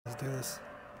Let's do this.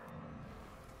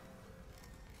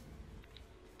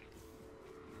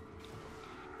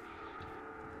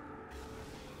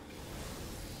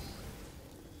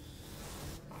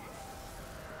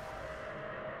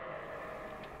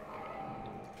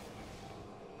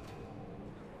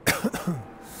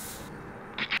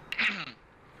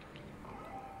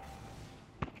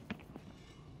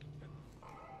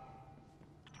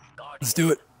 Let's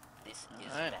do it. This is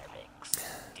Barracks.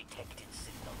 Detected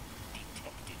signal.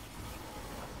 Detected.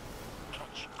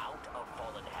 Catch out of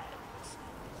fallen hands.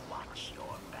 Watch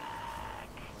your back.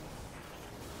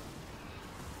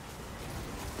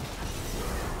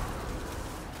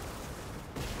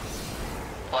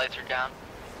 Lights are down.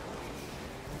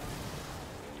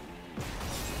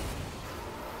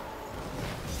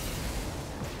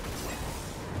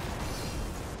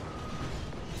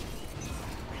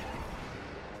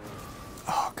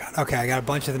 Oh god. Okay, I got a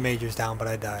bunch of the majors down, but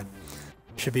I died.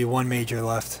 Should be one major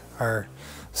left, or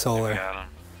solar. We got him.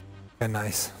 Yeah,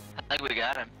 nice. I think we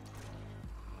got him.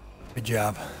 Good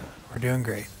job. We're doing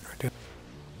great. We're doing.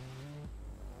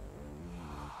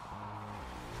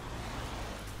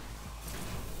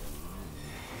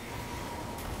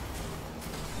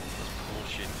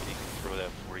 Bullshit. He can throw that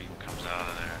before he comes out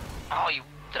of there. Oh, you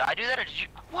did I do that or did you?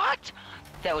 What?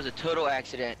 That was a total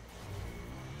accident.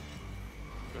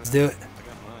 Let's do it. I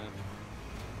got mine.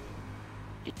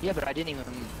 Yeah, but I didn't even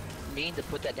mean to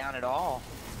put that down at all.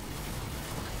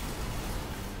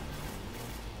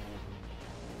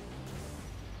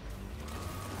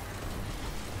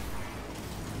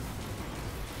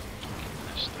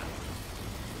 Missed it.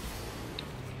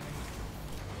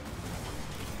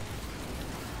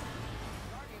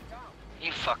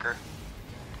 You fucker.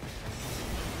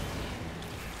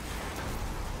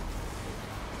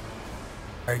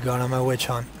 Alright, going on my witch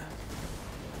hunt.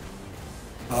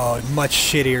 Oh, much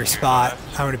shittier spot.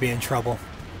 I'm gonna be in trouble.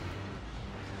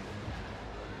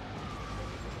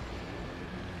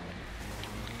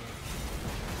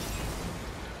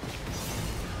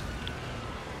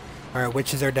 Alright,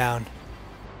 witches are down.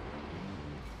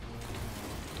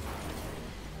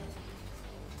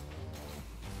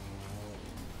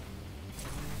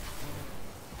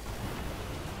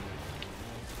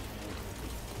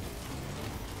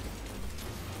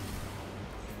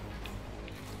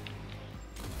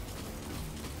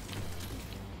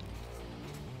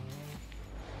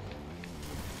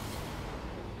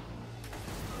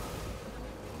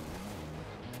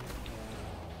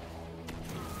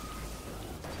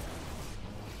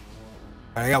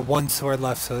 Alright, I got one sword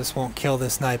left, so this won't kill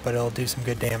this knight, but it'll do some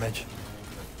good damage.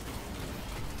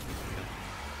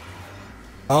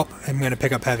 Oh, I'm gonna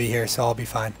pick up heavy here, so I'll be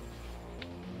fine.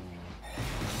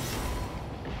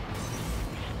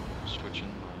 Switching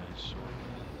my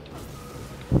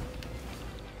sword.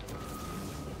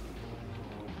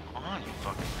 Come on, you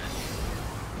fucking man.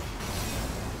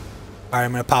 Alright,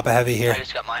 I'm gonna pop a heavy here. I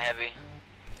just got my heavy.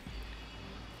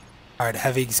 Alright,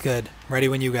 heavy's good. Ready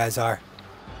when you guys are.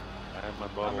 I have my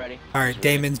bubble. I'm ready. Alright,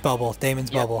 Damon's bubble.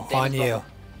 Damon's Yep, bubble. Damon's On you. bubble.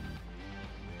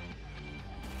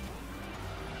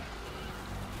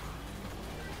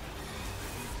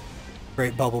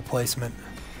 Great bubble placement.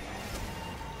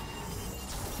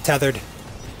 Tethered.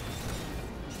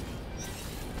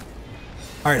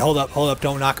 Alright, hold up.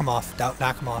 Don't knock him off. Don't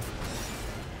knock him off.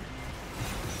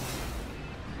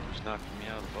 He's knocking me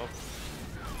out of the bubble.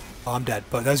 Oh, I'm dead.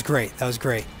 But that was great. That was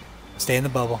great. Stay in the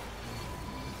bubble.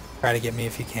 Try to get me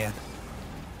if you can.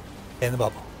 Stay in the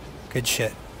bubble. Good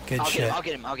shit. Good shit. I'll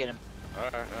get him. Alright,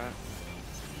 alright.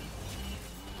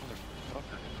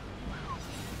 Motherfucker.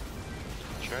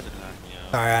 Tried to knock me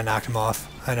out. Sorry, I knocked him off.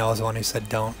 I know I was the one who said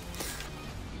don't.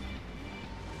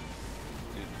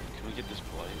 Dude, can we get this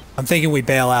blade? I'm thinking we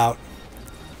bail out.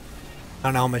 I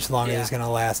don't know how much longer Yeah. this is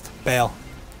gonna last. Bail.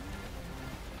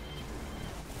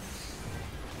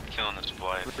 Killing this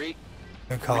blade.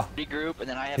 Good call. Regroup, and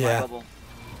then I have Yeah. my bubble.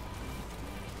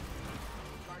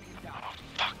 Oh,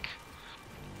 fuck.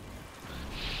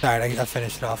 Alright, I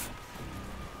finished it off.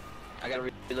 I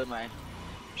gotta reload my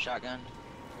shotgun.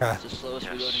 Okay. It's the slowest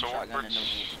Yeah, reloading shotgun in the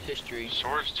swords- history.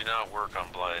 Swords do not work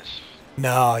on Blaze.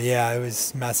 No, yeah, it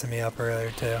was messing me up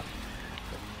earlier too.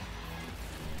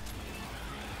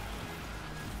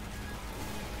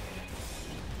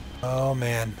 Oh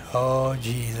man. Oh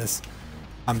Jesus.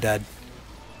 I'm dead.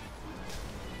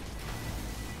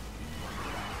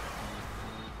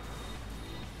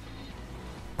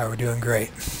 Alright, we're doing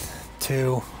great.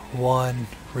 2, 1,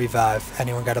 revive.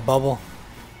 Anyone got a bubble?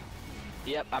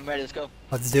 Yep, I'm ready. Let's go.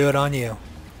 Let's do it on you.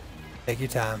 Take your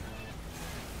time.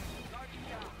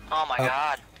 Oh my Oh.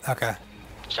 god. Okay.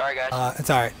 Sorry, guys. It's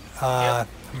alright. Yep.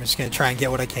 I'm just gonna try and get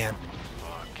what I can.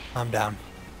 Fuck. I'm down.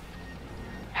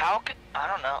 How could, I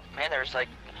don't know, man, there's like,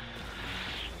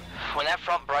 when that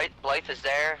front Blythe is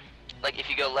there, like if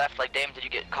you go left like Damon did,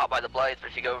 you get caught by the Blythe, but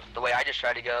if you go the way I just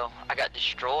tried to go, I got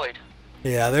destroyed.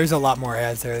 Yeah, there's a lot more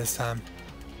ads there this time.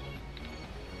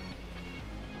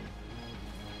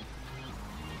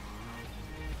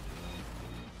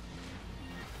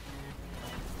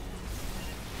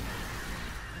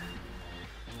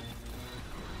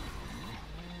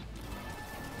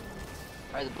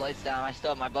 Alright, the Blythe's down, I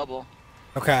still have my bubble.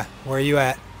 Okay, where are you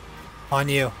at? On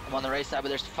you. I'm on the race side, but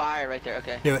there's fire right there,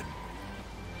 okay. Do it.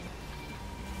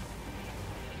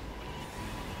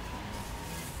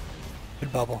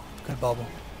 Good bubble. Good bubble.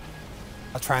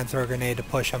 I'll try and throw a grenade to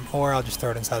push him, or I'll just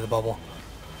throw it inside the bubble.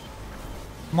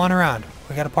 Come on around.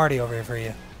 We got a party over here for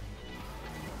you.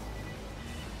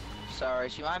 Sorry,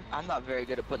 Shima, I'm not very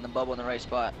good at putting the bubble in the right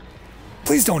spot.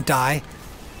 Please don't die.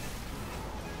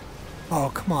 Oh,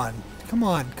 come on. Come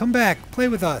on. Come back. Play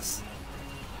with us.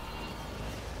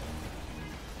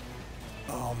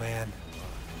 Oh, man.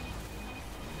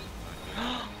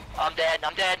 I'm dead,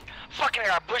 I'm dead. Fucking I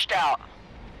got pushed out.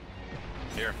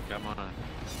 Here, come on.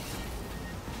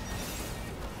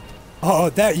 Oh,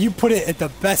 that you put it at the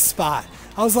best spot.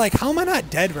 I was like, how am I not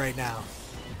dead right now?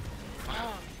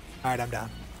 Alright, I'm down.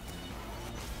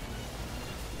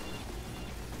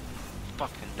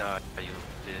 Fucking die, you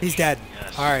bitch. He's dead.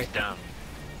 Yes, Alright. he's down.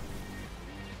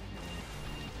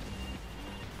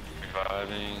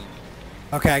 Reviving.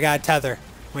 Okay, I got a tether.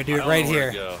 I'm gonna do it right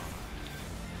here. Go.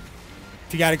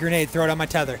 If you got a grenade, throw it on my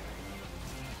tether.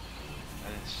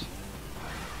 Nice.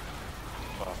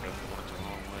 Fuck, I went the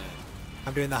wrong way.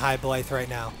 I'm doing the high Blythe right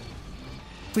now.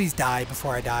 Please die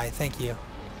before I die. Thank you.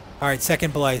 Alright,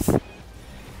 second Blythe. My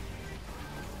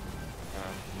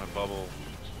bubble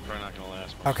is probably not gonna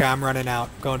last much. Okay, I'm running out.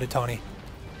 Going to Tony.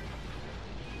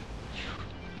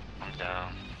 I'm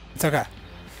down. It's okay.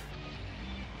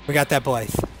 We got that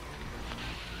Blythe.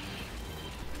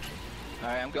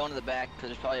 Alright, I'm going to the back, because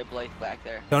there's probably a Blythe back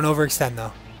there. Don't overextend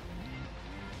though.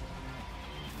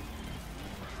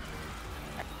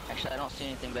 Actually, I don't see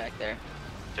anything back there.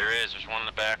 There is. There's one in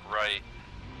the back right.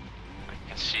 I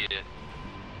can see it.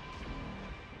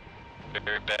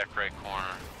 Very back right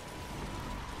corner.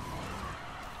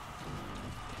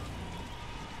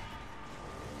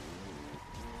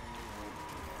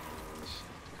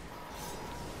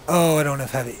 Oh, I don't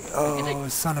have heavy. Oh,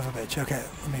 son of a bitch. Okay,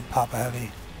 let me pop a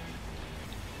heavy.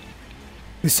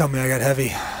 Please tell me I got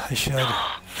heavy. I should.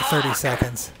 For 30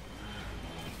 seconds.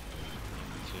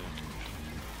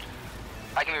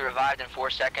 I can be revived in 4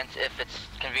 seconds if it's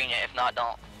convenient. If not,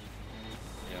 don't.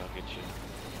 Yeah, I'll get you.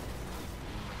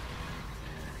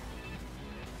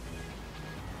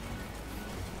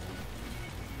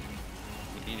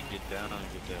 You need to get down and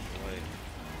get that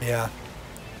blade. Yeah.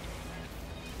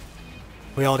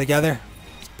 We all together?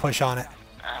 Let's push on it.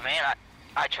 Man,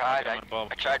 I tried. Yeah, my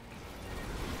I tried.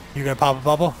 You're gonna pop a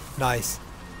bubble? Nice.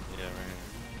 Yeah, right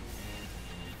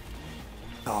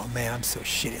here. Oh man, I'm so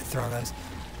shitty at throwing those.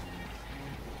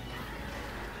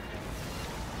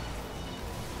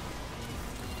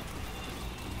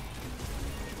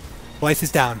 Blythe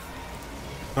is down.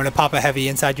 I'm gonna pop a heavy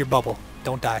inside your bubble.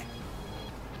 Don't die.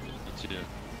 What you do?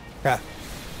 Okay.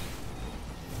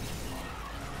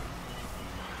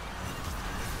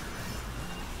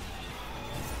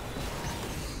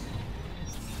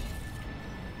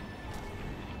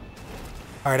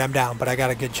 Alright, I'm down, but I got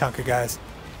a good chunk of guys.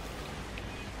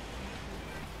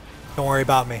 Don't worry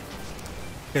about me.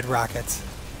 Good rockets.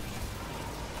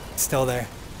 Still there.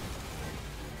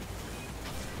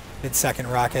 Good second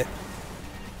rocket.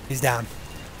 He's down.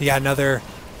 You got another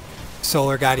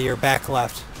solar guy to your back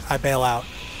left. I bail out.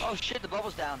 Oh shit, the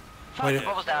bubble's down. Fuck, Way the to-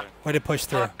 bubble's down. Way to push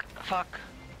through. Fuck.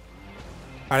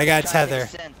 Alright, I got a Trying to tether.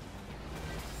 take a sin.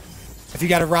 If you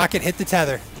got a rocket, hit the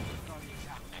tether.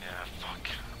 Yeah, fuck.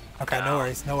 Okay, no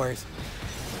worries, no worries.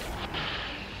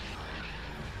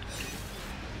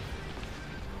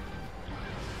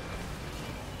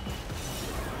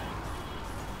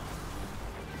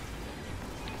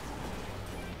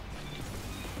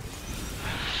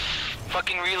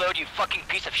 Fucking reload, you fucking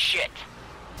piece of shit.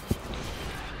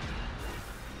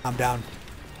 I'm down.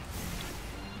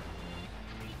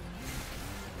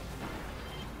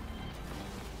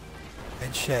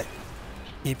 Good shit.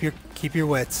 Keep your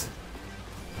wits.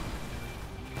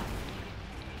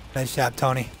 Nice job,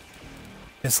 Tony.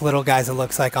 This little guy's it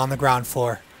looks like on the ground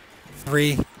floor.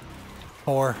 3,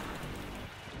 4.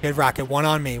 Good rocket. One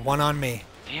on me. One on me.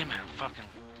 Damn it, I'm fucking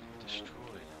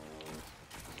destroyed.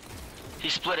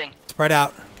 He's splitting. Spread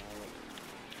out.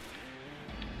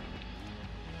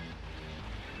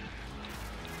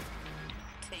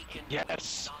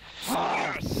 Yes.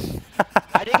 Yes.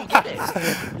 I didn't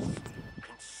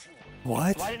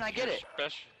What? Why didn't I get it?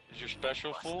 Is your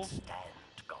special full?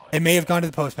 It may have gone to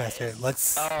the postmaster.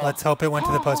 Let's hope it went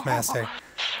to the postmaster.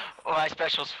 Oh, my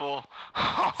special's full.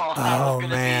 I was Oh gonna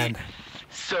man. be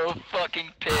so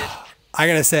fucking pissed. I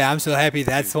gotta say, I'm so happy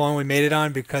that's the one we made it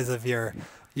on because of your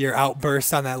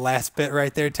outburst on that last bit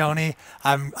right there, Tony.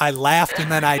 I laughed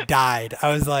and then I died.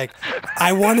 I was like,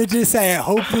 I wanted to say, I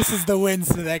hope this is the win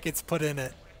so that gets put in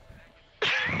it.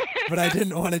 But I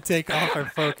didn't want to take off our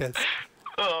focus.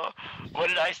 What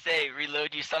did I say?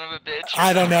 Reload, you son of a bitch.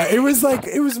 I don't know. It was like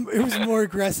it was more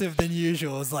aggressive than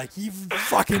usual. It was like you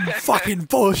fucking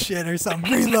bullshit or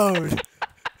something. Reload.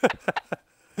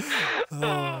 Oh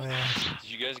man. Did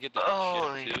you guys get the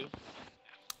ship too?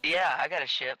 Yeah, I got a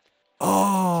ship.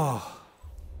 Oh.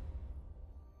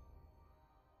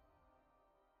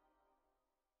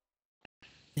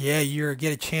 Yeah, you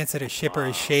get a chance at a ship or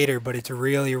a shader, but it's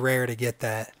really rare to get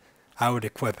that. I would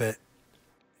equip it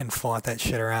and flaunt that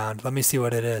shit around. Let me see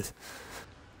what it is.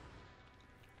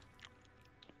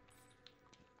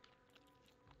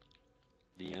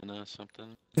 Vienna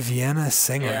something? Vienna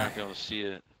Singer. Yeah, I'm not gonna see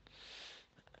it.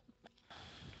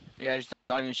 Yeah, it's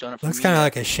not even showing up for Looks me kind of yet.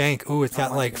 like a shank. Ooh, it's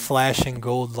got like flashing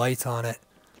gold lights on it.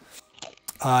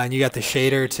 And you got the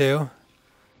shader too.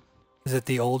 Is it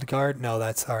the old guard? No,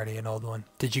 that's already an old one.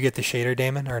 Did you get the shader,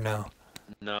 Damon, or no?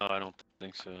 No, I don't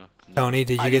think so. No. Tony,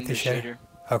 did you I get didn't the get shader?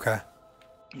 Okay.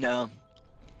 No.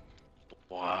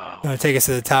 Wow. You want to take us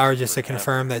to the tower just to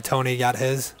confirm that Tony got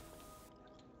his?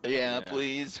 Yeah,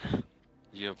 please.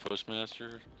 You have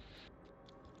postmaster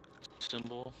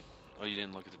symbol? Oh, you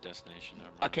didn't look at the destination. Never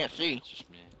I mind. can't see. It's just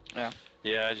me. Yeah.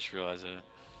 Yeah, I just realized that.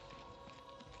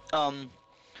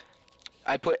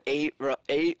 I put eight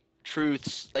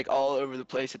truths like all over the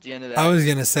place at the end of that. I was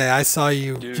gonna say I saw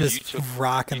you Dude, just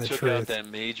rocking you the took truth. out that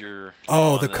major.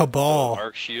 Oh, on the Cabal.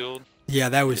 arc shield. Yeah,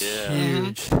 that was Yeah.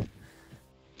 huge.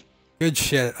 Good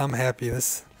shit. I'm happy.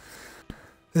 This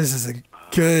is a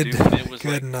good Dude, when it was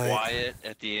good like night. quiet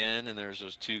at the end, and there's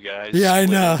those two guys. Yeah, I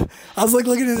splitting. know. I was like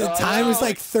looking at the Oh, time. It was no.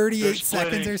 like 38 They're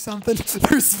seconds splitting. or something.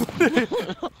 They're splitting.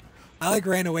 I like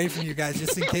ran away from you guys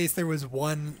just in case there was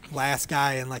one last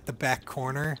guy in like the back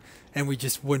corner, and we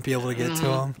just wouldn't be able to get to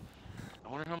him. I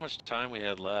wonder how much time we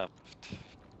had left.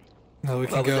 No, we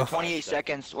Well, can it was go. at 28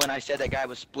 seconds when I said that guy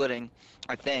was splitting,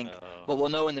 I think. Oh. But we'll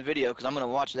know in the video because I'm gonna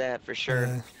watch that for sure.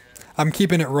 Yeah. I'm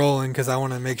keeping it rolling because I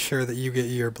want to make sure that you get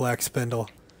your black spindle.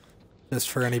 Just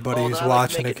for anybody who's Although I'd like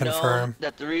watching to make it known confirm.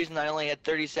 that the reason I only had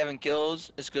 37 kills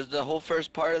is because the whole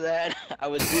first part of that I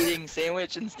was eating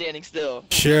sandwich and standing still.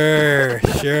 Sure,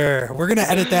 sure. We're gonna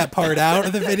edit that part out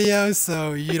of the video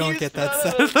so you don't get that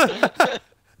set.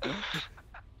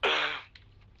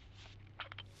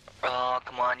 Oh,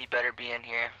 come on, you better be in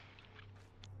here.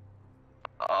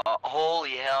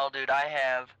 Holy hell, dude, I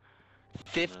have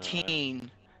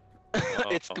 15.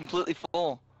 It's completely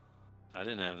full. I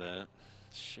didn't have that.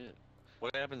 Shit.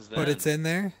 What happens then? But it's in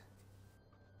there?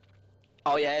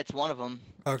 Oh yeah, it's one of them.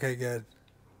 Okay, good.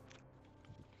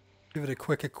 Give it a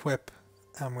quick equip.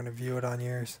 I'm gonna view it on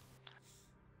yours.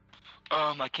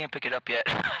 I can't pick it up yet.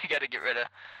 I gotta get rid of.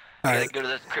 I gotta Alright, go to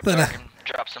the crypt then park and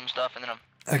drop some stuff, and then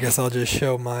I guess I'll just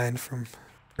show mine from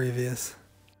previous.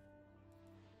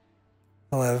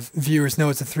 I'll have viewers know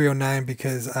it's a 309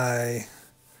 because I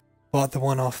bought the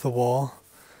one off the wall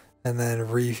and then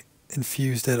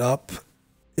re-infused it up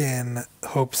in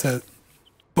hopes that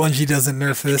Bungie doesn't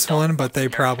nerf this one, but they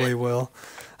probably will.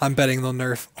 I'm betting they'll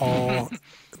nerf all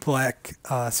black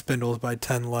spindles by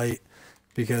 10 light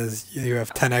because you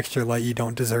have 10 extra light you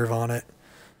don't deserve on it.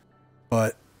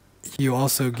 But you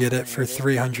also get it for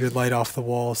 300 light off the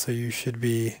wall, so you should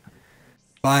be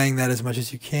buying that as much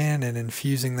as you can and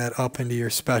infusing that up into your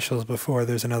specials before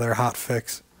there's another hot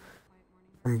fix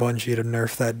from Bungie to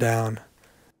nerf that down.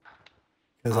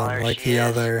 Because unlike the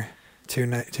other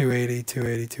 280,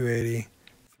 280, 280,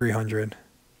 300.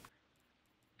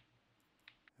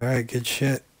 Alright, good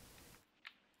shit.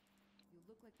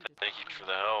 Thank you for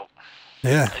the help.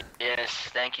 Yeah, yes,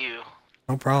 thank you.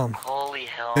 no problem. Holy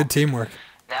hell. Good teamwork.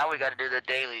 Now we gotta do the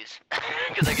dailies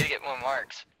because I gotta get more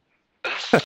marks.